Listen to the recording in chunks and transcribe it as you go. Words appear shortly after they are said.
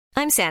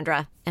I'm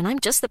Sandra, and I'm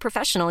just the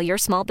professional your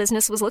small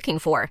business was looking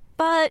for.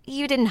 But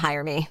you didn't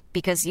hire me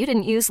because you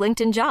didn't use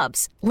LinkedIn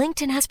Jobs.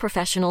 LinkedIn has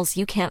professionals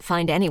you can't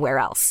find anywhere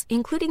else,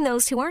 including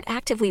those who aren't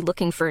actively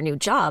looking for a new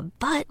job,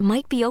 but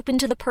might be open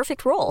to the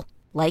perfect role,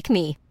 like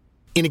me.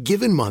 In a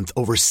given month,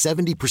 over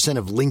 70%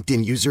 of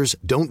LinkedIn users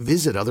don't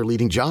visit other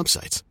leading job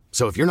sites.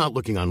 So if you're not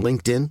looking on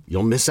LinkedIn,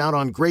 you'll miss out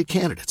on great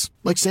candidates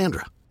like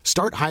Sandra.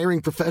 Start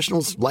hiring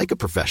professionals like a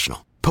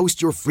professional.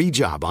 Post your free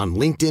job on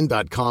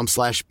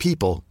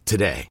linkedin.com/people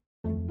today.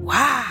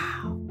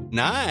 Wow.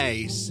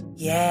 Nice.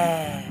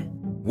 Yeah.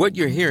 What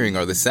you're hearing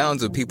are the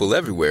sounds of people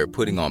everywhere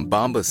putting on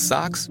Bombas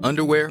socks,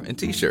 underwear, and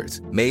T-shirts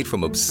made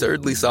from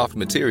absurdly soft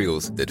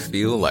materials that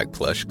feel like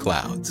plush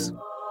clouds.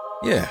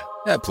 Yeah,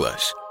 that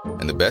plush.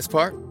 And the best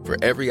part? For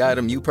every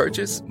item you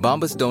purchase,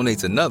 Bombas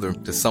donates another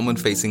to someone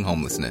facing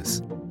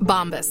homelessness.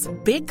 Bombas.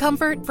 Big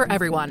comfort for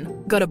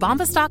everyone. Go to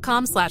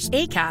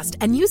bombas.com/ACAST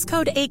and use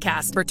code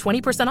ACAST for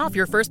 20% off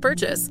your first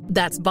purchase.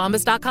 That's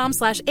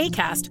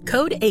bombas.com/ACAST.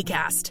 Code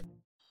ACAST.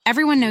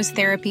 Everyone knows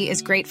therapy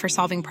is great for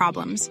solving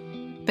problems.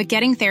 But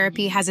getting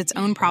therapy has its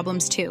own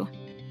problems too.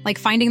 Like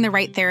finding the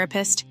right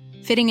therapist,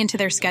 fitting into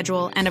their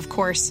schedule, and of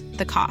course,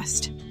 the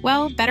cost.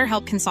 Well,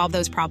 BetterHelp can solve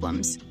those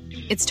problems.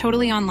 It's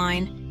totally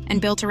online and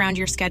built around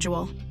your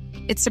schedule.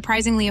 It's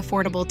surprisingly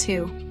affordable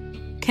too.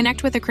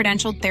 Connect with a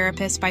credentialed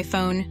therapist by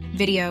phone,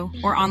 video,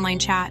 or online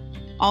chat,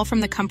 all from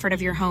the comfort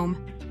of your home.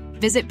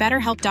 Visit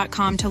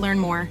BetterHelp.com to learn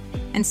more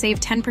and save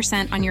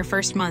 10% on your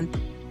first month.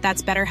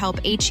 That's BetterHelp,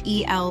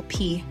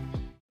 H-E-L-P.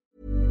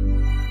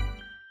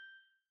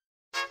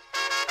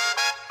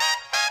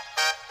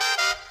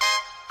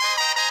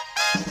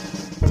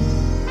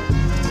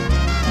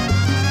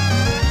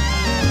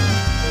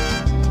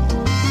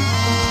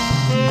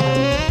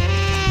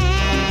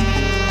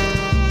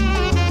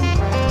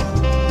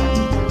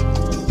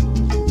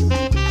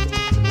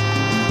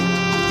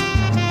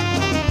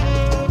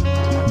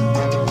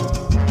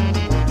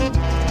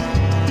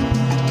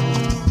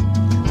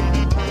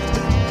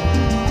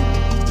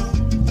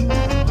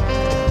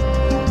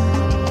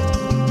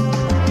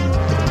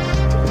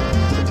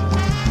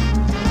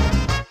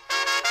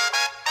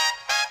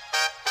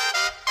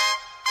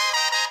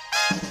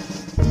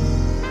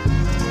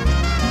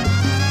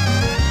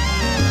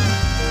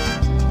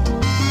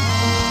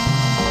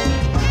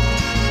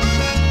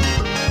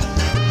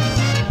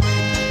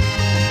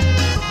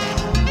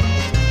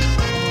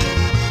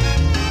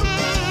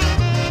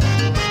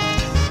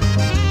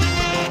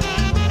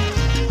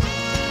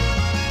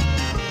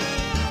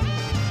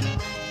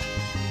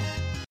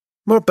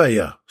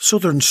 Marbella,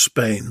 southern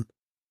Spain,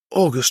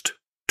 August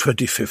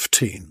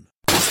 2015.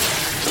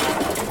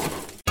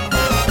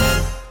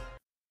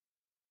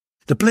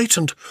 The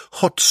blatant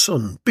hot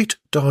sun beat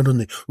down on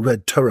the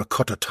red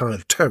terracotta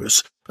tiled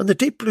terrace, and the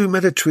deep blue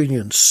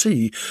Mediterranean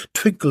Sea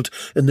twinkled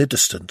in the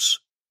distance.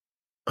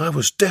 I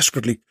was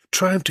desperately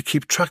trying to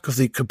keep track of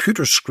the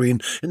computer screen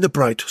in the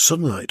bright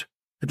sunlight.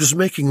 It was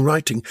making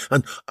writing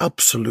an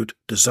absolute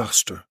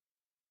disaster.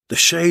 The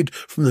shade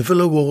from the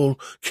villa wall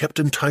kept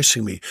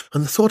enticing me,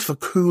 and the thought of a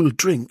cool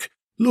drink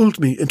lulled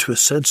me into a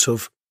sense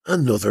of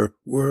another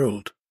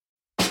world.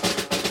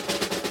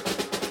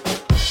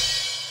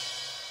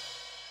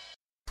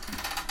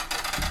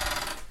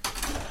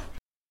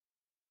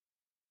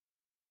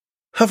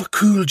 "Have a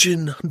cool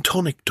gin and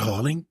tonic,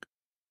 darling,"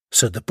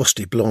 said the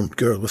busty blonde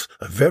girl with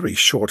a very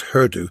short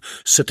hairdo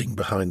sitting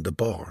behind the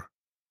bar.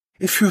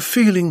 "If you're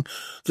feeling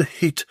the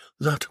heat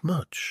that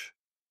much."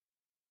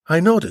 I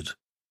nodded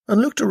and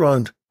looked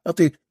around at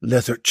the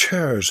leather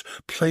chairs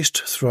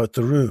placed throughout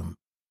the room.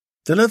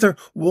 The leather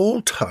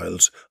wall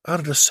tiles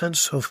added a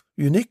sense of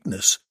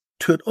uniqueness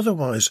to an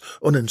otherwise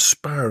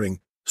uninspiring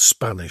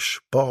Spanish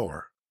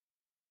bar.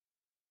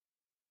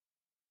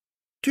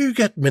 "Do you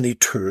get many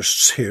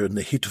tourists here in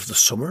the heat of the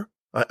summer?"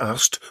 I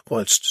asked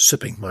whilst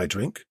sipping my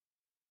drink.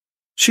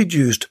 She'd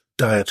used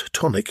diet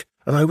tonic,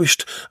 and I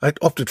wished I'd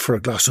opted for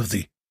a glass of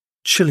the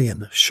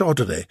Chilean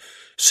Chardonnay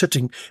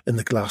sitting in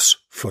the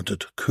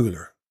glass-fronted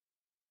cooler.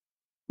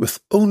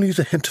 With only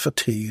the hint of a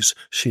tease,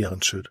 she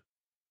answered,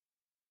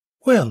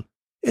 "Well,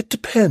 it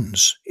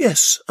depends.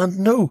 Yes and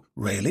no,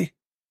 really,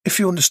 if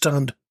you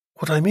understand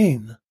what I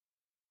mean."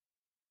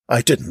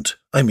 I didn't.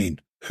 I mean,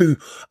 who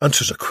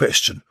answers a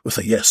question with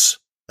a yes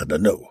and a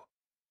no?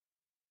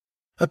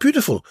 A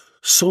beautiful,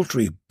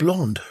 sultry,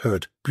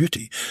 blonde-haired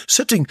beauty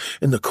sitting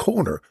in the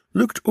corner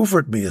looked over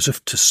at me as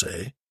if to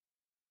say,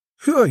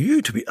 "Who are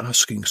you to be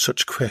asking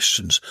such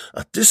questions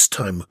at this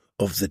time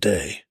of the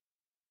day?"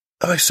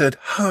 I said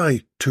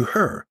hi to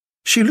her.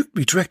 She looked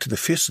me direct in the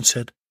face and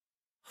said,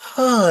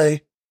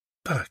 "Hi,"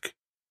 back.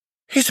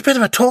 "He's a bit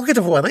of a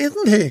talkative one,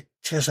 isn't he,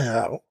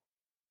 Giselle?"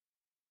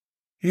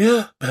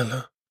 "Yeah,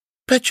 Bella.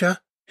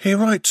 Betcha he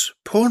writes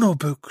porno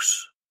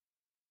books."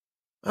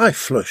 I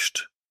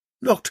flushed,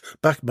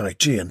 knocked back my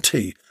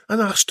G&T, and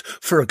asked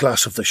for a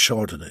glass of the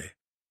Chardonnay.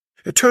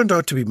 It turned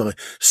out to be my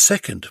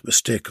second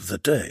mistake of the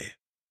day.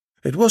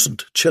 It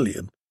wasn't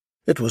Chilean.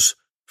 It was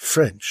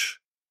French.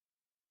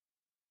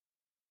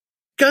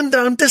 "Going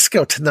down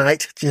disco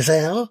tonight,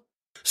 Giselle?"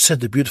 said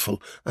the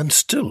beautiful and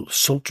still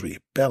sultry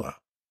Bella.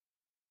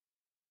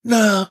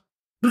 "Nah,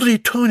 bloody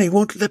Tony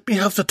won't let me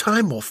have the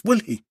time off, will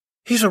he?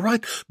 He's a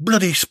right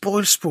bloody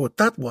spoilsport,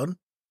 that one."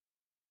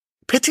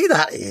 "Pity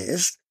that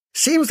is.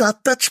 Seems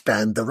that Dutch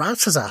band, the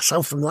Rancers or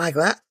something like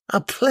that,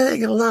 are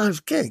playing a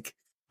live gig.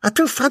 I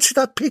do fancy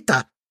that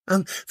Peter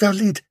and their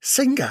lead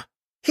singer.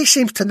 He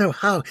seems to know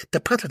how to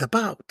put it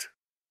about."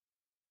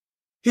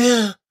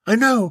 "Yeah, I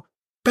know.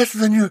 Better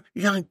than your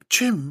Yank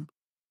Jim.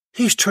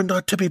 He's turned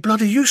out to be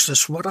bloody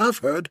useless from what I've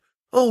heard.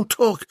 All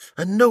talk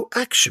and no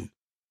action."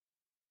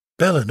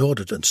 Bella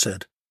nodded and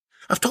said,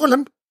 "I've told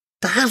him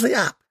to have the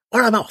app,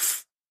 or I'm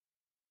off."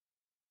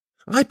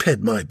 I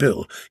paid my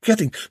bill,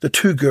 getting the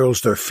two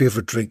girls their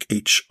favourite drink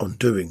each on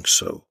doing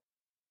so.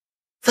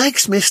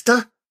 "Thanks,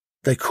 mister,"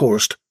 they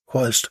chorused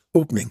whilst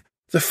opening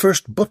the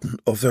first button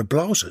of their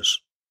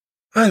blouses.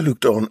 I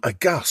looked on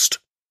aghast.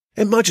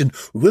 Imagine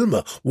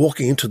Wilma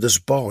walking into this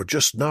bar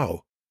just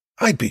now.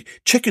 I'd be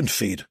chicken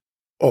feed,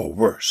 or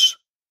worse.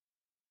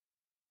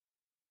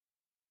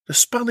 The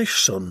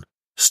Spanish sun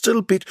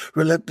still beat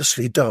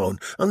relentlessly down,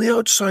 and the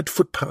outside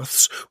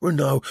footpaths were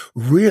now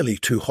really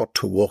too hot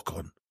to walk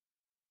on.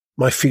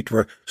 My feet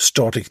were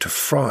starting to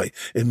fry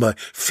in my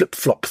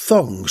flip-flop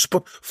thongs,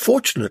 but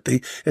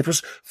fortunately it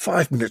was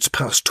 5 minutes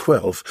past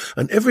 12,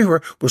 and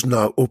everywhere was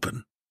now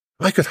open.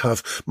 I could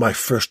have my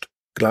first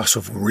glass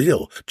of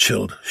real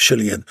chilled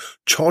Chilean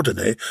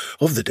Chardonnay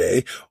of the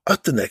day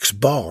at the next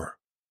bar.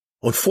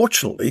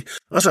 Unfortunately,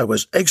 as I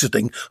was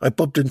exiting, I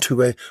bumped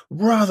into a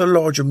rather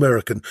large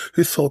American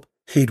who thought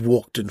he'd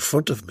walked in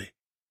front of me.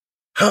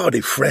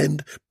 "Howdy,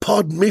 friend.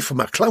 Pardon me for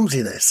my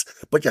clumsiness,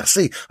 but you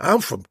see,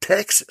 I'm from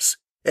Texas.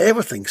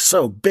 Everything's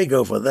so big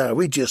over there,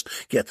 we just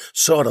get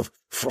sort of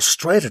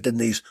frustrated in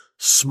these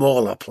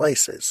smaller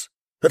places.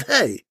 But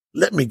hey,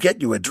 let me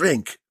get you a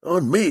drink,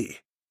 on me."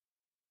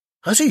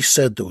 As he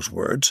said those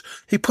words,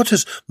 he put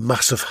his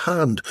massive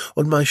hand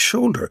on my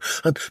shoulder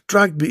and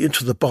dragged me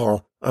into the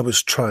bar I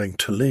was trying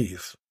to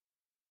leave.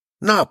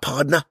 "Now,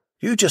 partner,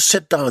 you just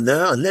sit down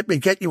there and let me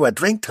get you a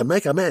drink to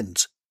make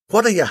amends.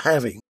 What are you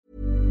having?"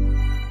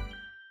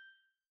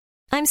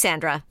 I'm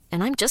Sandra,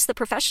 and I'm just the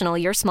professional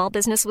your small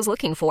business was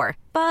looking for.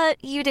 But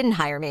you didn't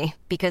hire me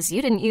because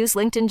you didn't use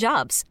LinkedIn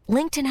Jobs.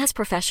 LinkedIn has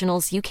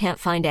professionals you can't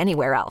find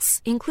anywhere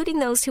else, including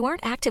those who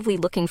aren't actively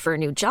looking for a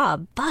new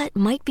job, but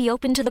might be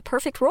open to the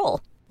perfect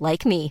role,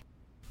 like me.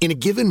 In a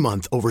given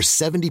month, over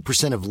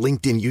 70% of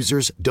LinkedIn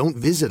users don't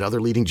visit other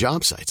leading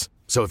job sites.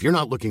 So if you're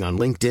not looking on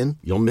LinkedIn,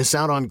 you'll miss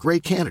out on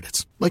great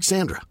candidates, like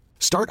Sandra.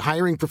 Start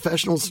hiring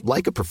professionals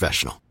like a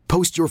professional.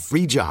 Post your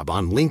free job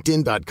on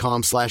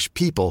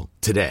linkedin.com/people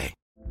today.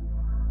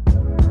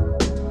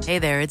 Hey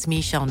there, it's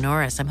Michelle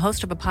Norris. I'm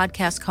host of a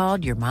podcast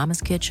called Your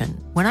Mama's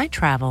Kitchen. When I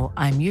travel,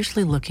 I'm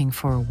usually looking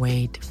for a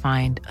way to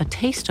find a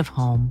taste of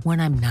home when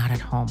I'm not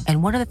at home.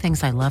 And one of the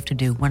things I love to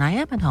do when I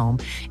am at home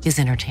is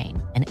entertain.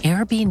 And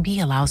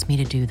Airbnb allows me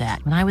to do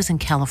that. When I was in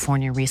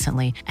California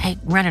recently, I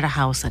rented a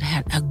house that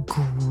had a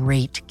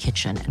great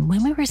kitchen. And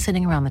when we were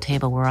sitting around the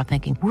table, we were all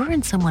thinking, we're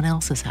in someone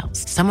else's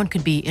house. Someone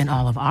could be in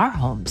all of our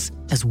homes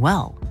as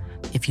well.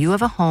 If you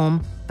have a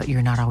home, but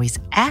you're not always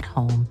at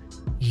home,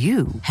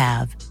 you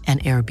have an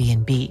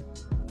Airbnb.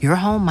 Your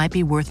home might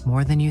be worth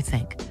more than you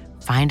think.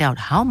 Find out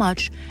how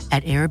much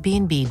at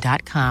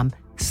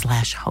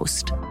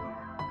airbnb.com/host.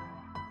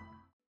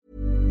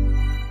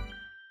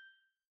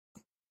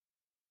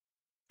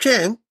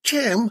 Jim,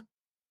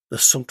 the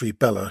sultry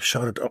Bella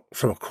shouted up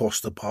from across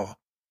the bar.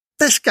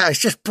 "This guy's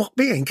just bought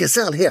me and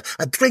Gazelle here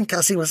a drink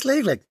as he was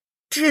leaving.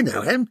 Do you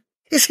know him?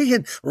 Is he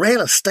in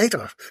real estate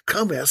or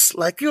commerce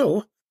like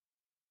you?"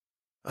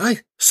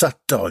 I sat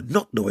down,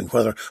 not knowing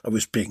whether I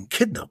was being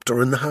kidnapped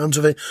or in the hands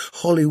of a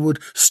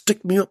Hollywood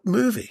stick-me-up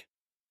movie.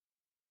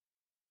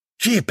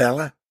 "Gee,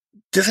 Bella,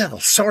 Giselle,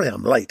 sorry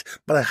I'm late,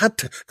 but I had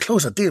to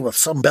close a deal with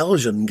some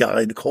Belgian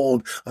guy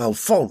called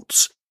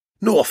Alphonse.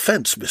 No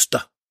offence,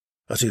 mister,"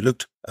 as he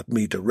looked at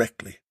me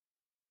directly.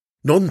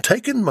 "None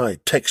taken, my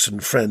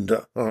Texan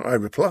friend," I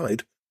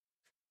replied.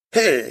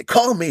 "Hey,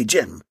 call me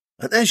Jim.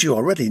 And as you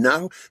already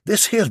know,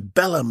 this here's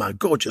Bella, my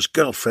gorgeous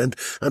girlfriend,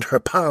 and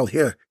her pal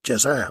here,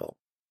 Giselle.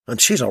 And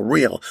she's a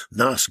real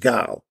nice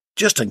gal,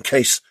 just in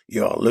case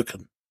you're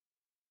looking."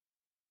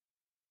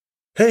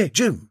 "Hey,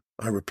 Jim,"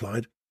 I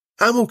replied.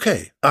 "I'm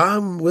okay.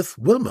 I'm with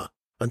Wilma,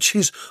 and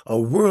she's a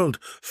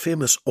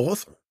world-famous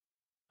author.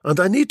 And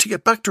I need to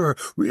get back to her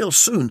real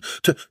soon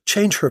to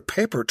change her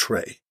paper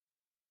tray."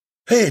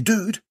 "Hey,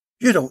 dude,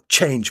 you don't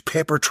change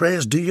paper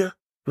trays, do you?"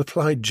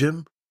 replied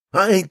Jim.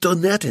 "I ain't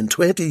done that in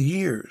 20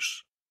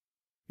 years.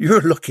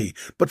 "You're lucky,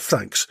 but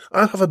thanks.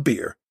 I'll have a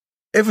beer.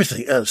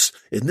 Everything else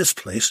in this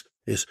place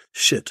is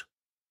shit."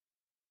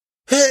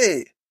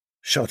 "Hey!"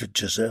 shouted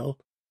Giselle.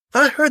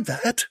 "I heard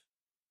that."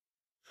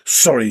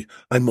 "Sorry,"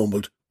 I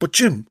mumbled, "but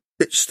Jim,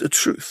 it's the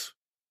truth."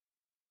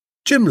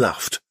 Jim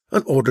laughed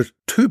and ordered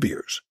 2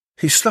 beers.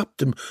 He slapped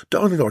them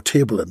down on our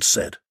table and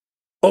said,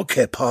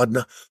 "Okay,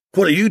 partner,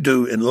 what do you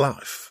do in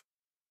life?"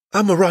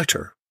 "I'm a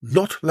writer,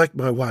 not like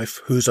my wife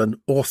who's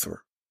an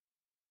author."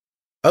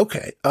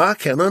 Okay, I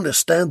can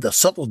understand the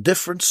subtle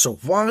difference, so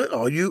why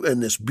are you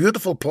in this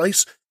beautiful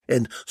place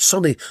in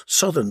sunny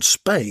southern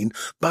Spain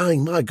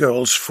buying my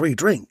girls free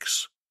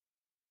drinks?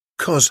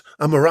 'Cause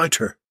I'm a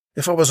writer.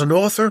 If I was an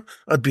author,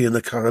 I'd be in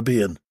the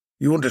Caribbean.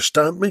 You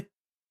understand me?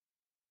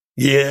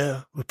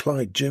 Yeah,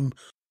 replied Jim.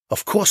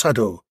 Of course I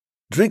do.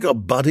 Drink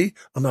up, buddy,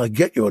 and I'll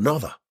get you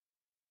another.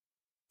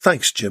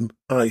 Thanks, Jim.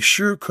 I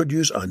sure could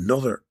use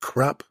another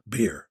crap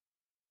beer.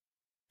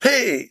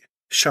 Hey!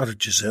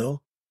 Shouted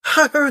Giselle.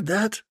 I heard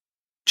that.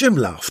 Jim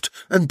laughed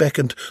and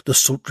beckoned the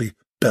sultry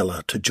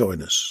Bella to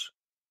join us.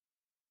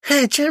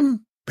 Hey,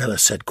 Jim, Bella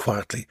said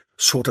quietly,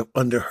 sort of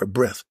under her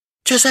breath.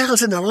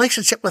 Giselle's in a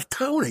relationship with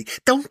Tony.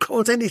 Don't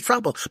cause any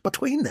trouble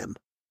between them.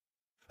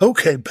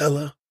 Okay,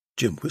 Bella,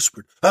 Jim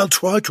whispered. I'll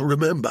try to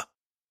remember.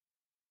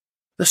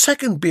 The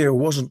second beer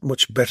wasn't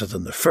much better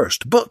than the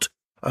first, but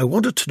I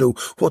wanted to know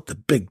what the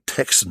big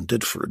Texan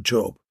did for a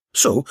job,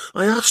 so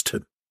I asked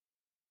him.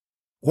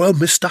 Well,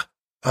 mister,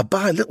 I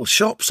buy little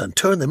shops and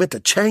turn them into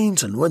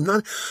chains, and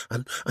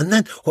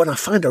then when I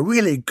find a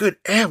really good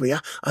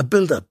area, I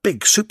build a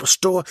big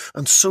superstore,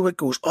 and so it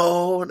goes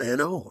on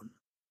and on.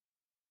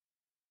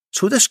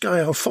 So this guy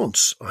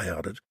Alphonse, I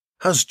added,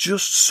 has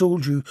just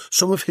sold you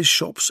some of his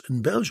shops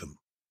in Belgium.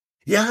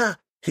 Yeah,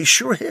 he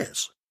sure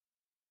has.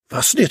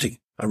 Fascinating,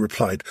 I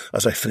replied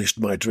as I finished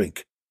my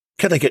drink.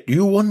 Can I get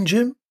you one,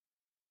 Jim?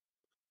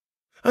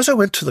 As I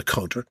went to the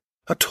counter,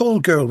 a tall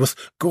girl with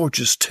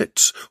gorgeous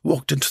tits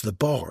walked into the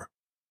bar.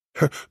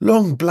 Her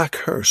long black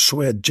hair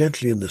swayed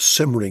gently in the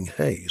simmering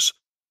haze.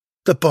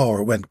 The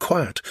bar went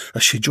quiet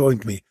as she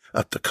joined me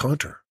at the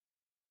counter.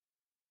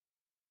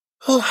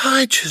 Oh,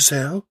 hi,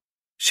 Giselle,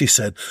 she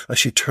said as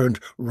she turned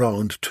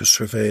round to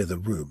survey the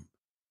room.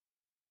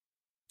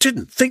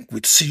 Didn't think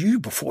we'd see you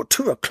before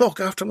 2:00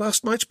 after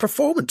last night's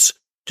performance,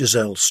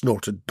 Giselle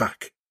snorted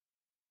back.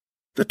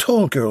 The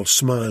tall girl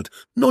smiled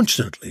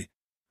nonchalantly,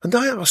 and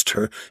I asked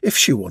her if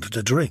she wanted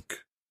a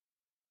drink.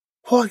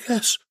 Why,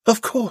 yes,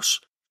 of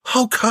course.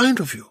 How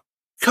kind of you.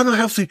 Can I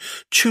have the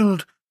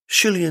chilled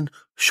Chilean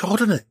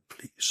Chardonnay,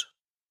 please?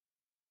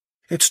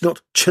 It's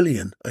not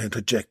Chilean, I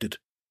interjected,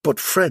 but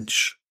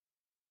French.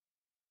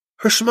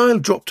 Her smile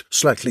dropped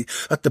slightly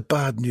at the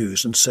bad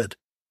news and said,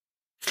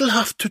 It'll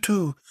have to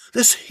do.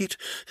 This heat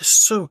is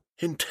so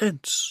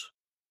intense.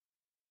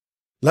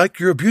 Like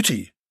your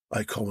beauty,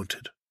 I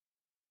commented.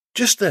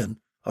 Just then,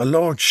 a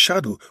large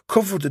shadow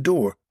covered the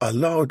door. A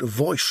loud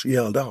voice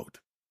yelled out,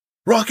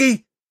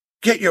 Rocky,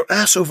 get your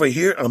ass over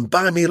here and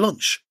buy me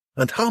lunch.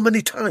 And how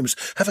many times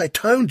have I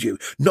told you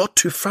not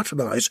to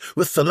fraternize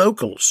with the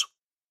locals?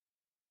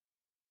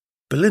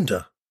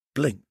 Belinda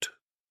blinked.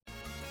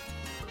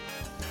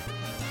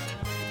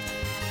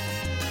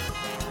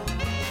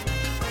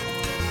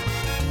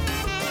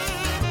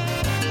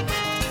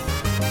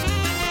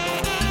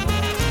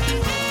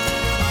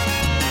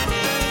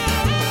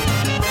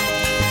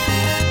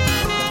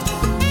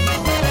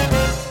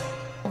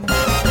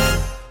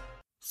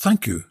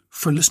 Thank you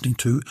for listening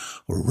to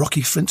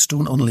Rocky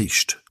Flintstone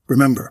Unleashed.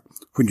 Remember,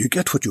 when you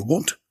get what you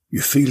want, you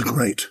feel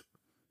great.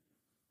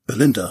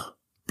 Belinda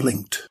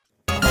blinked.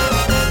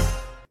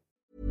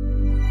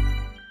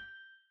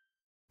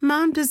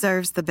 Mom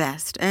deserves the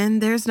best,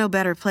 and there's no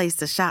better place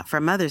to shop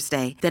for Mother's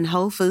Day than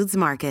Whole Foods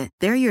Market.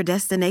 They're your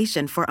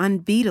destination for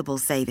unbeatable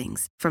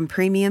savings, from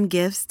premium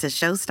gifts to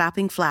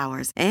show-stopping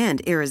flowers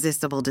and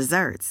irresistible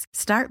desserts.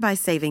 Start by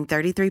saving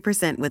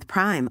 33% with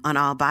Prime on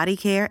all body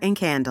care and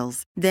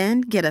candles.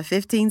 Then get a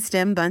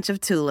 15-stem bunch of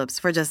tulips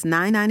for just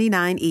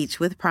 $9.99 each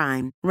with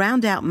Prime.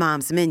 Round out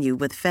Mom's menu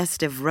with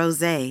festive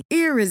rosé,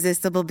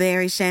 irresistible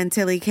berry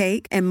chantilly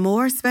cake, and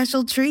more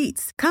special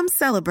treats. Come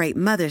celebrate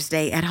Mother's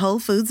Day at Whole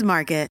Foods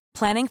Market.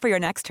 Planning for your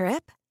next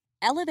trip?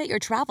 Elevate your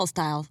travel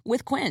style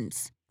with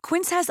Quince.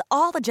 Quince has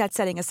all the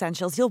jet-setting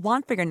essentials you'll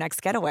want for your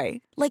next getaway,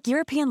 like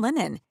European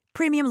linen,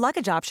 premium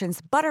luggage options,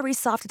 buttery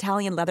soft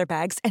Italian leather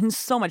bags, and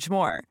so much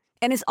more.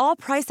 And is all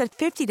priced at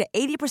 50 to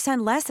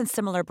 80% less than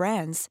similar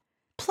brands.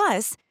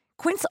 Plus,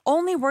 Quince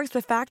only works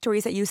with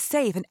factories that use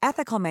safe and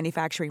ethical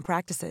manufacturing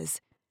practices.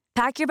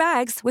 Pack your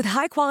bags with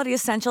high-quality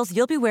essentials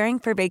you'll be wearing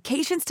for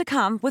vacations to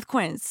come with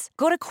Quince.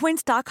 Go to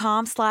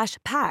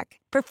quince.com/pack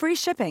for free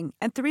shipping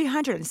and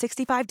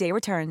 365-day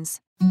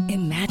returns.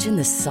 Imagine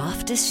the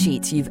softest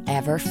sheets you've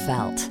ever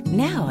felt.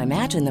 Now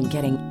imagine them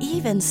getting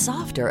even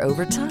softer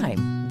over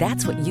time.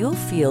 That's what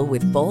you'll feel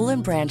with Boll &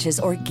 Branch's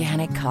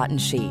organic cotton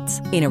sheets.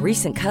 In a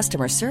recent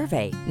customer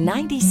survey,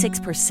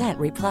 96%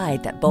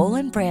 replied that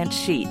Boll & Branch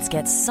sheets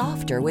get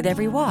softer with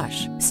every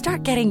wash.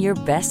 Start getting your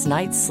best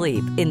night's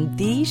sleep in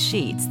these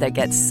sheets that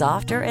get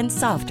softer and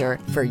softer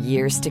for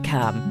years to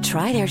come.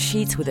 Try their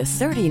sheets with a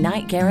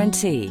 30-night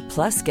guarantee.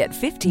 Plus, get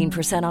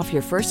 15% off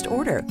your first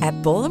order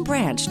at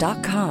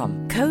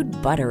bollandbranch.com. Code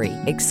BUTTERY.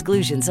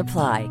 Exclusions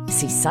apply.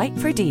 See site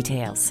for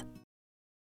details.